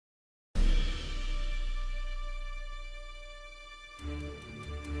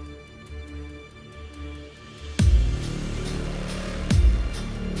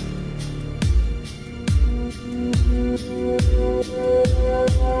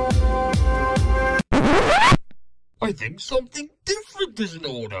I think something different is in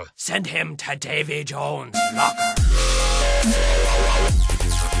order. Send him to Davy Jones' locker.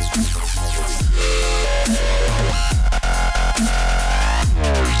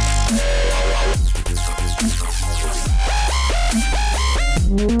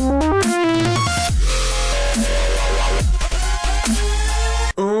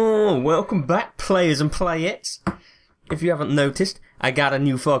 Oh, welcome back, players and playettes. If you haven't noticed, I got a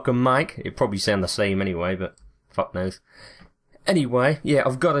new fucking mic. It'd probably sound the same anyway, but fuck knows. Anyway, yeah,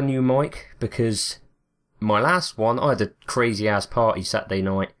 I've got a new mic because my last one, I had a crazy ass party Saturday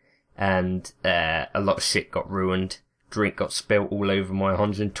night and a lot of shit got ruined. Drink got spilt all over my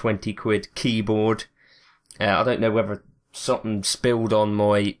 120 quid keyboard. I don't know whether something spilled on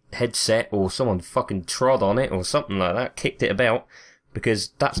my headset or someone fucking trod on it or something like that, kicked it about.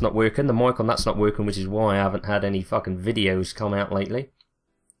 Because that's not working, the mic on that's not working, which is why I haven't had any fucking videos come out lately.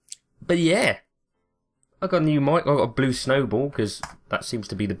 But yeah, I got a new mic, I got a blue snowball, because that seems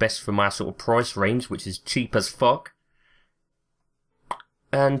to be the best for my sort of price range, which is cheap as fuck.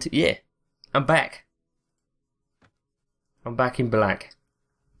 And yeah, I'm back. I'm back in black.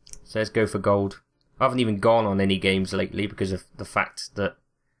 So let's go for gold. I haven't even gone on any games lately because of the fact that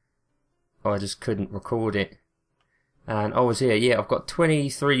I just couldn't record it. And I was here, yeah, I've got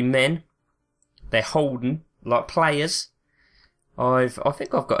 23 men. They're holding, like players. I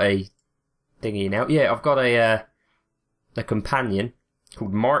think I've got a thingy now. Yeah, I've got a companion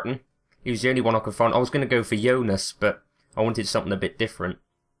called Martin. He was the only one I could find. I was going to go for Jonas, but I wanted something a bit different.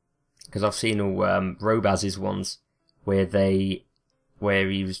 Because I've seen all Robaz's ones where he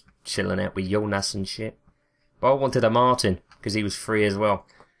was chilling out with Jonas and shit. But I wanted a Martin, because he was free as well.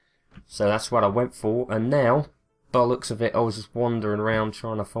 So that's what I went for, and now, by the looks of it, I was just wandering around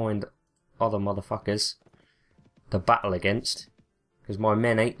trying to find other motherfuckers to battle against. Because my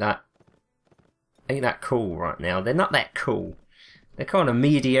men ain't that cool right now. They're not that cool. They're kind of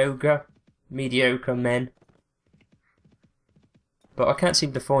mediocre men. But I can't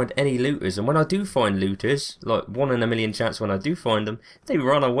seem to find any looters, and when I do find looters, like 1 in a million chance when I do find them, they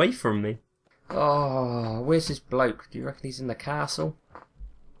run away from me. Oh, where's this bloke? Do you reckon he's in the castle?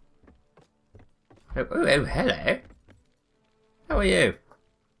 Oh, hello. How are you?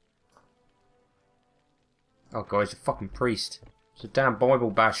 Oh god, he's a fucking priest. It's a damn Bible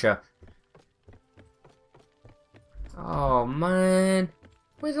basher. Oh man.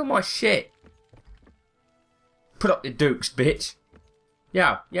 Where's all my shit? Put up your dukes, bitch.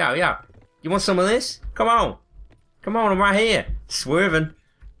 Yo. You want some of this? Come on. Come on, I'm right here. Swerving.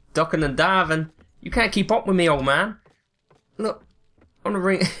 Ducking and diving. You can't keep up with me, old man. Look. I'm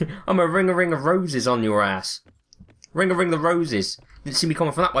a ring of roses on your ass. Ring the roses. Didn't see me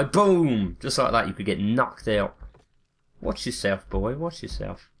coming from that way. Boom! Just like that, you could get knocked out. Watch yourself, boy. Watch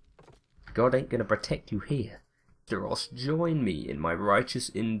yourself. God ain't gonna protect you here. Ross, join me in my righteous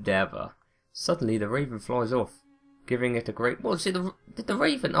endeavour. Suddenly, the raven flies off, giving it a great... What was it? Did the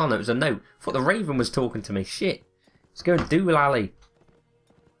raven... Oh, no, it was a note. I thought the raven was talking to me. Shit. Let's go and doolally.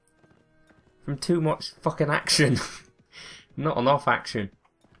 From too much fucking action. Not enough action.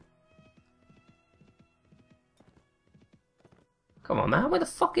 Come on, man. Where the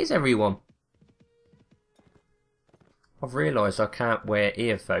fuck is everyone? I've realised I can't wear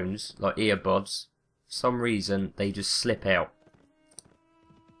earphones, like earbuds. For some reason, they just slip out.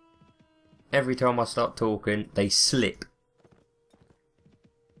 Every time I start talking, they slip.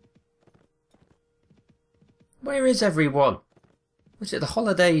 Where is everyone? Was it the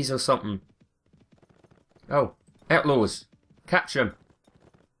holidays or something? Oh, outlaws. Catch them.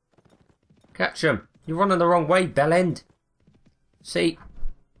 Catch them. You're running the wrong way, bellend. See,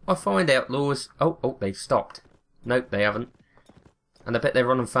 I find outlaws. Oh, they've stopped. Nope, they haven't. And I bet they're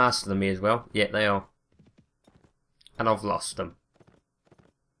running faster than me as well. Yeah, they are. And I've lost them.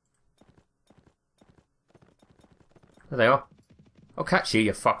 There they are. I'll catch you,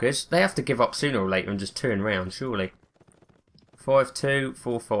 you fuckers. They have to give up sooner or later and just turn round, surely. 5-2,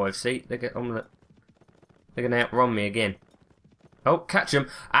 4-5. See, they're going to outrun me again. Oh, catch him.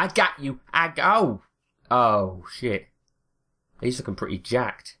 I got you. Oh, shit. He's looking pretty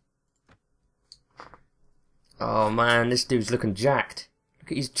jacked. Oh, man, this dude's looking jacked.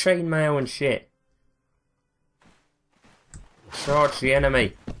 Look at his chainmail and shit. Charge the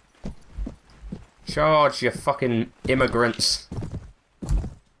enemy. Charge, you fucking immigrants.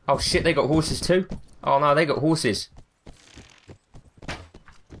 Oh, shit, they got horses too? Oh, no, they got horses.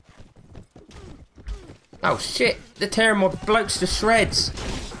 Oh, shit, they're tearing my blokes to shreds.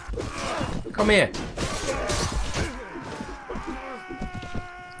 Come here.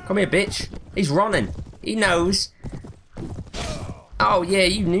 Come here, bitch. He's running. He knows. Oh, yeah,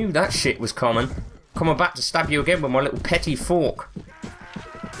 you knew that shit was coming. Of coming back to stab you again with my little petty fork.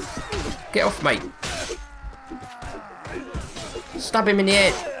 Get off, mate. Stab him in the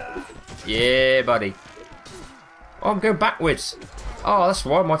head. Yeah, buddy. Oh, I'm going backwards. Oh, that's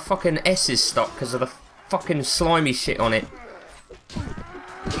why my fucking S is stuck, because of the fucking slimy shit on it.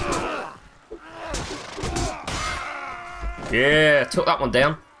 Yeah, took that one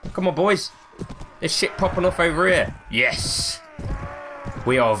down. Come on, boys. There's shit popping off over here. Yes.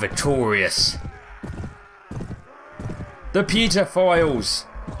 We are victorious. The pedophiles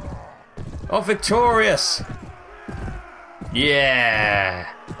are victorious.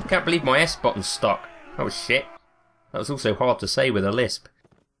 Yeah. Can't believe my S button's stuck. That was shit. That was also hard to say with a lisp.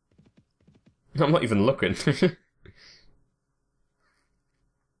 I'm not even looking.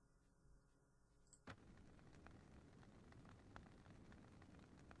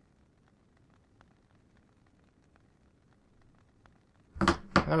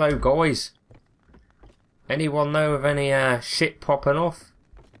 Hello, guys. Anyone know of any shit popping off?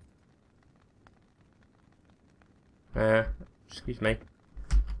 Excuse me.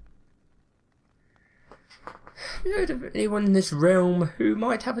 You know of anyone in this realm who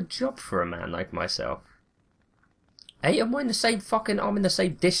might have a job for a man like myself? Hey, am I in the same fucking... I'm in the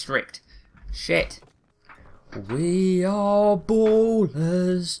same district. Shit. We are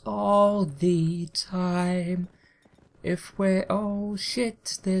ballers all the time. If we're all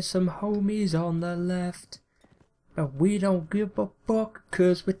shit, there's some homies on the left. And we don't give a fuck,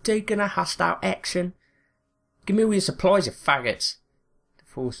 cause we're taking a hostile action. Give me all your supplies, you faggots. To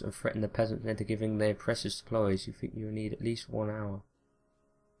force and threaten the peasants into giving their precious supplies, you think you'll need at least 1 hour.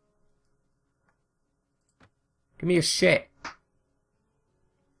 Give me your shit.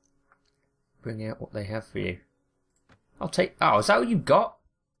 Bring out what they have for you. I'll take... Oh, is that what you got?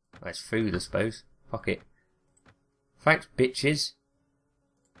 That's food, I suppose. Fuck it. Thanks, bitches.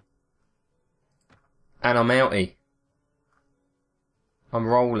 And I'm outie. I'm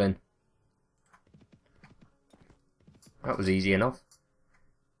rolling. That was easy enough.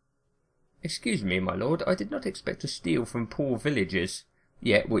 Excuse me, my lord. I did not expect to steal from poor villagers.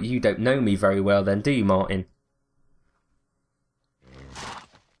 Yeah, well, you don't know me very well then, do you, Martin?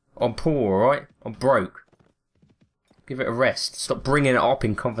 I'm poor, alright? I'm broke. Give it a rest. Stop bringing it up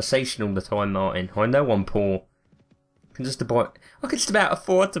in conversation all the time, Martin. I know I'm poor. I can just about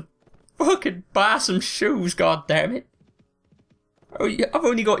afford to fucking buy some shoes, god damn it. Oh, I've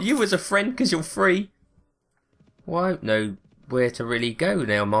only got you as a friend because you're free. Well, I don't know where to really go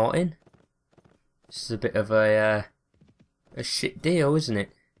now, Martin. This is a bit of a shit deal, isn't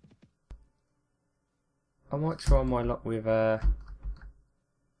it? I might try my luck with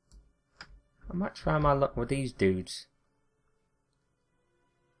these dudes.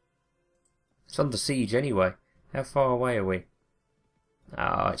 It's under siege anyway. How far away are we?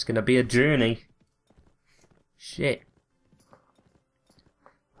 Ah, it's gonna be a journey. Shit.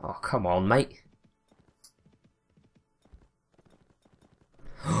 Oh, come on, mate.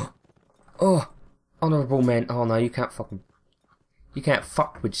 Oh, honourable men. Oh no, you can't fuck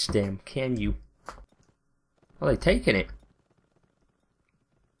with STEM, can you? Are they taking it?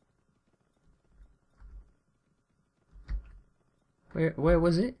 Where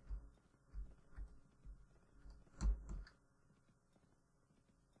was it?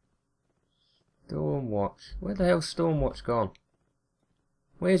 Stormwatch. Where the hell's Stormwatch gone?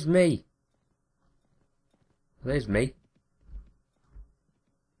 Where's me? There's me.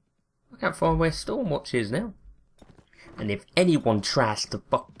 I can't find where Stormwatch is now. And if anyone tries to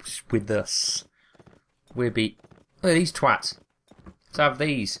fuck with us, we'll be... Look at these twats. Let's have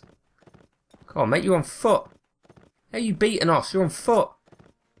these. Come on, mate, you're on foot. How are you beating us? You're on foot.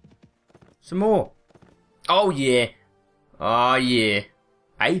 Some more. Oh, yeah. Oh, yeah.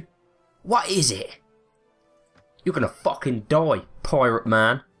 Hey? What is it? You're gonna fucking die, pirate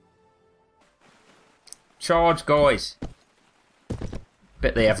man. Charge, guys.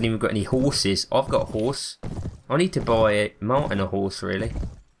 Bet they haven't even got any horses. I've got a horse. I need to buy a Martin a horse, really.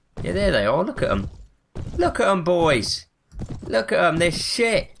 Yeah, there they are. Look at them. Look at them, boys. Look at them. They're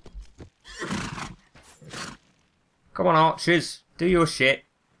shit. Come on, archers. Do your shit.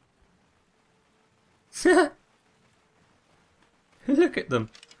 Look at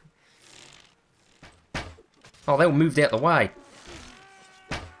them. Oh, they all moved out the way.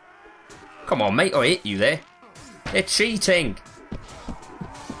 Come on, mate. I hit you there. They're cheating.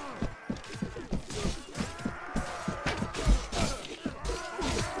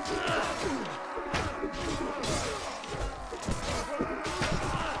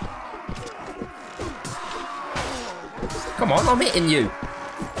 Come on, I'm hitting you.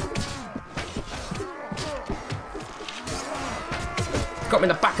 Got me in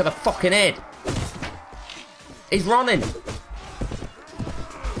the back of the fucking head. He's running.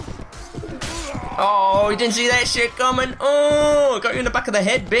 Oh, he didn't see that shit coming. Oh, got you in the back of the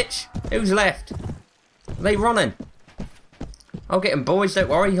head, bitch. Who's left? Are they running? I'll get him, boys. Don't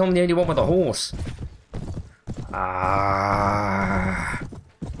worry. I'm the only one with a horse.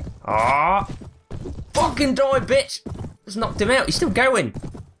 Fucking die, bitch. Just knocked him out. He's still going.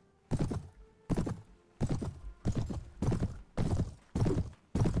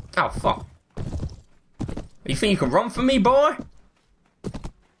 Oh, fuck. You think you can run from me, boy?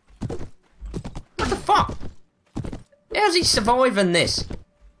 What the fuck? How's he surviving this?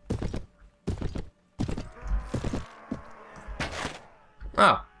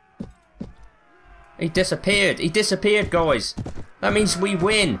 Oh. He disappeared. He disappeared, guys. That means we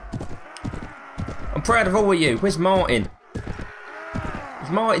win. I'm proud of all of you. Where's Martin? Is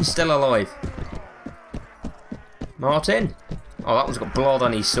Martin still alive? Martin? Oh, that one's got blood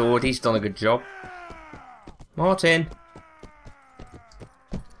on his sword. He's done a good job. Martin.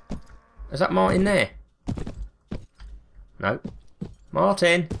 Is that Martin there? No.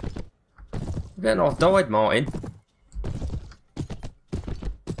 Martin. You better not have died, Martin.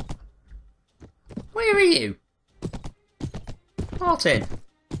 Where are you? Martin.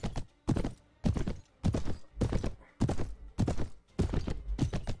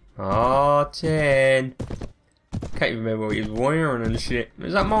 Martin. Can't even remember what he was wearing and shit.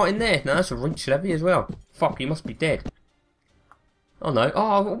 Is that Martin there? No, that's a Reach Levy as well. Fuck, he must be dead. Oh no.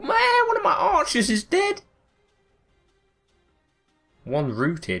 Oh man, one of my archers is dead. One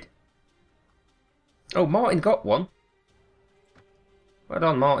rooted. Oh, Martin got one. Well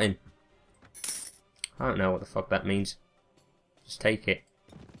done, Martin. I don't know what the fuck that means. Just take it.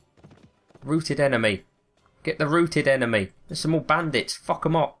 Rooted enemy. Get the rooted enemy. There's some more bandits. Fuck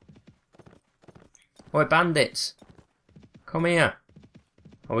them up. Oi, bandits. Come here.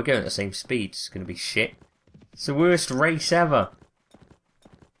 Oh, we're going at the same speed. It's going to be shit. It's the worst race ever.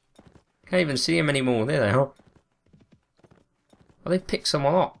 Can't even see them anymore. There they are. Oh, they've picked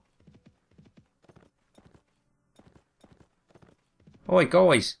someone up. Oi,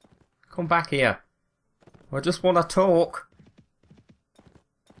 guys. Come back here. I just want to talk.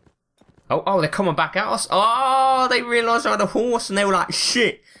 Oh, they're coming back at us. Oh, they realised I had a horse and they were like,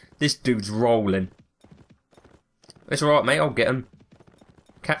 shit. This dude's rolling. It's alright, mate. I'll get him.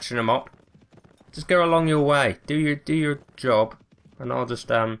 Catching him up. Just go along your way. Do your job. And I'll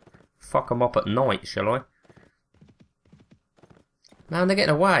just, fuck them up at night, shall I? Man, they're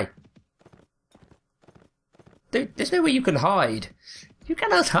getting away. Dude, there's nowhere you can hide. You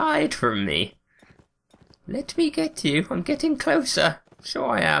cannot hide from me. Let me get you. I'm getting closer. Sure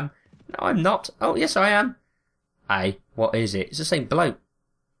I am. No, I'm not. Oh, yes I am. Hey, what is it? It's the same bloke.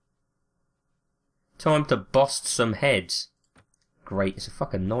 Time to bust some heads. Great, it's a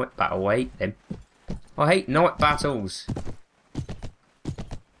fucking night battle. I hate them. I hate night battles.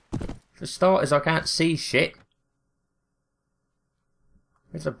 For starters, I can't see shit.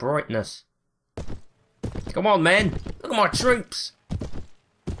 Where's the brightness? Come on, men. Look at my troops.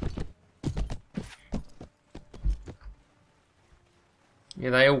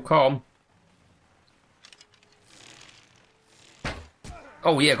 Yeah, they all come.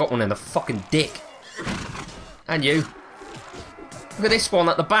 Oh yeah, got one in the fucking dick. And you. Look at this one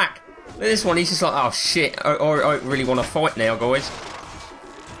at the back. Look at this one, he's just like, oh shit, I really want to fight now, guys.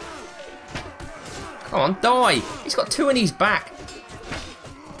 Come on, die. He's got two in his back.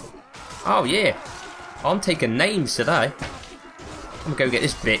 Oh yeah. I'm taking names today. I'm gonna go get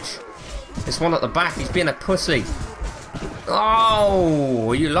this bitch. This one at the back, he's being a pussy. Oh,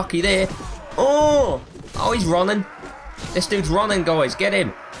 are you lucky there? Oh, he's running. This dude's running, guys. Get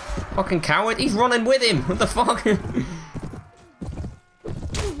him. Fucking coward. He's running with him. What the fuck?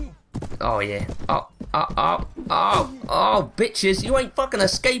 Oh, yeah. Oh, bitches. You ain't fucking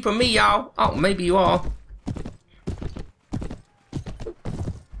escaping me, y'all. Oh, maybe you are.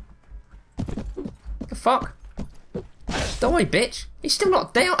 The fuck? Die, bitch. He's still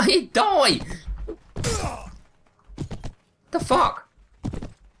not down. He died. The fuck?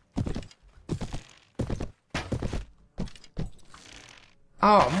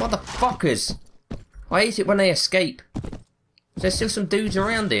 Oh, motherfuckers. I hate it when they escape. There's still some dudes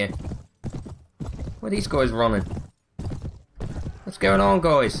around here. Where are these guys running? What's going on,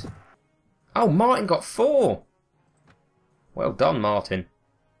 guys? Oh, Martin got 4. Well done, Martin.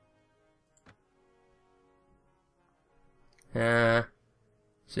 What's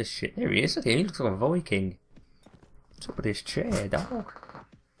this shit? There he is. Look at him. He looks like a Viking. What's up with this chair, dog?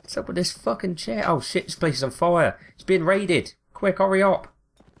 What's up with this fucking chair? Oh shit, this place is on fire. It's being raided. Quick, hurry up.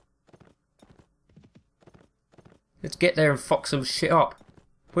 Let's get there and fuck some shit up.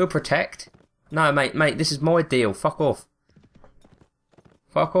 We'll protect. No, mate, this is my deal. Fuck off.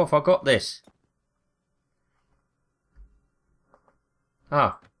 Fuck off, I got this.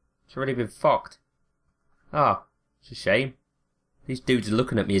 Ah, it's already been fucked. Ah, it's a shame. These dudes are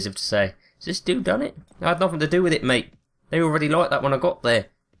looking at me as if to say, has this dude done it? I had nothing to do with it, mate. They already liked that when I got there.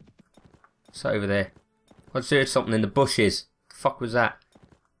 What's that over there? I just heard something in the bushes. The fuck was that?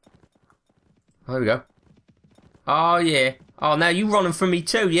 Oh, here we go. Oh, yeah. Oh, now you running from me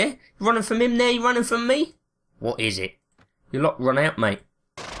too, yeah? You running from him now, you running from me? What is it? You lot run out, mate.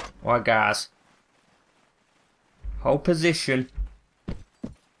 Alright, guys. Hold position.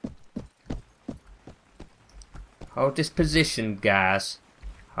 Hold this position, guys.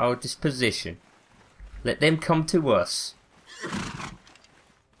 Hold this position. Let them come to us.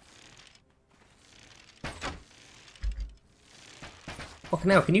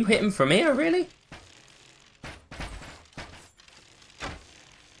 Fucking hell, can you hit him from here, really?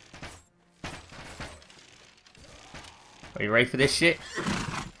 Are you ready for this shit?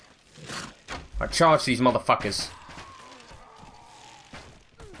 I charge these motherfuckers.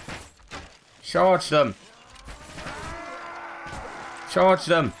 Charge them. Charge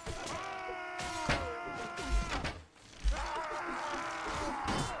them.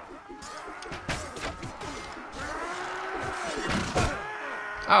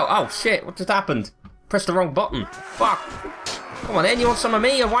 Oh shit, what just happened? Pressed the wrong button. Fuck. Come on then, you want some of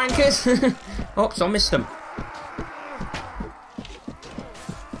me, you wankers? Oops, I missed them.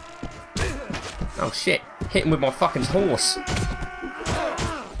 Oh shit, hit him with my fucking horse.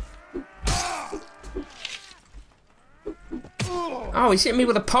 Oh, he's hitting me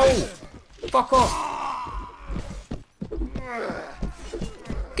with a pole. Fuck off.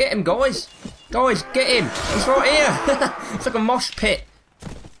 Get him, guys. Guys, get him. He's right here. It's like a mosh pit.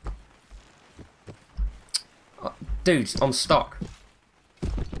 Oh, dudes, I'm stuck.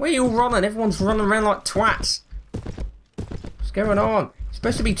 Where are you all running? Everyone's running around like twats. What's going on? You're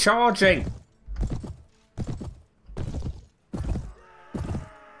supposed to be charging.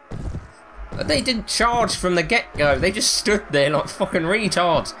 They didn't charge from the get-go. They just stood there like fucking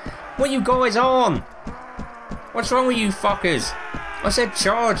retards. What are you guys on? What's wrong with you fuckers? I said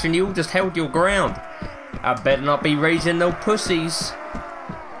charge and you all just held your ground. I better not be raising no pussies.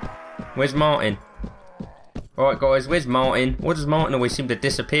 Where's Martin? Alright guys, where's Martin? Why does Martin always seem to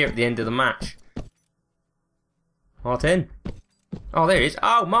disappear at the end of the match? Martin? Oh, there he is.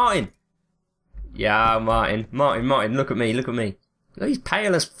 Oh, Martin! Yeah, Martin. Martin, look at me, look at me. He's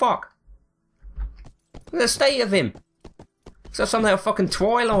pale as fuck. Look at the state of him. It's like something out of fucking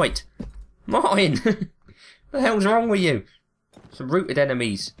Twilight. Martin! What the hell's wrong with you? Some rooted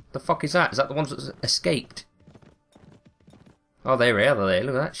enemies. The fuck is that? Is that the ones that escaped? Oh, they're out of there.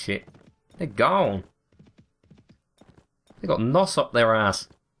 Look at that shit. They're gone. They got nos up their ass.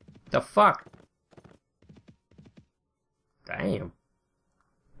 The fuck? Damn.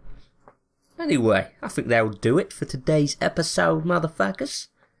 Anyway, I think that'll do it for today's episode, motherfuckers.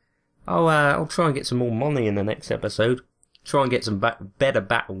 I'll try and get some more money in the next episode. Try and get some better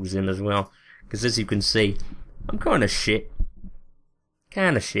battles in as well. Because as you can see, I'm kind of shit.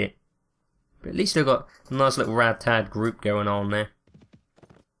 Kind of shit. But at least I've got a nice little ragtag group going on there.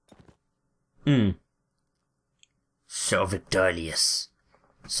 So victorious.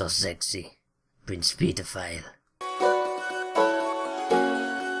 So sexy. Prince Pedophile.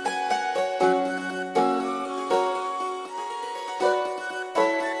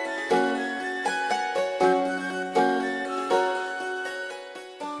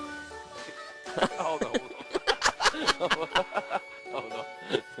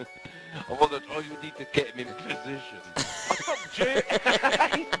 Hold on. Oh, you need to get him in position. I'm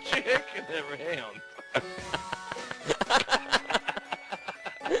jerking around.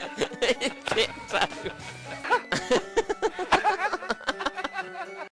 It gets out.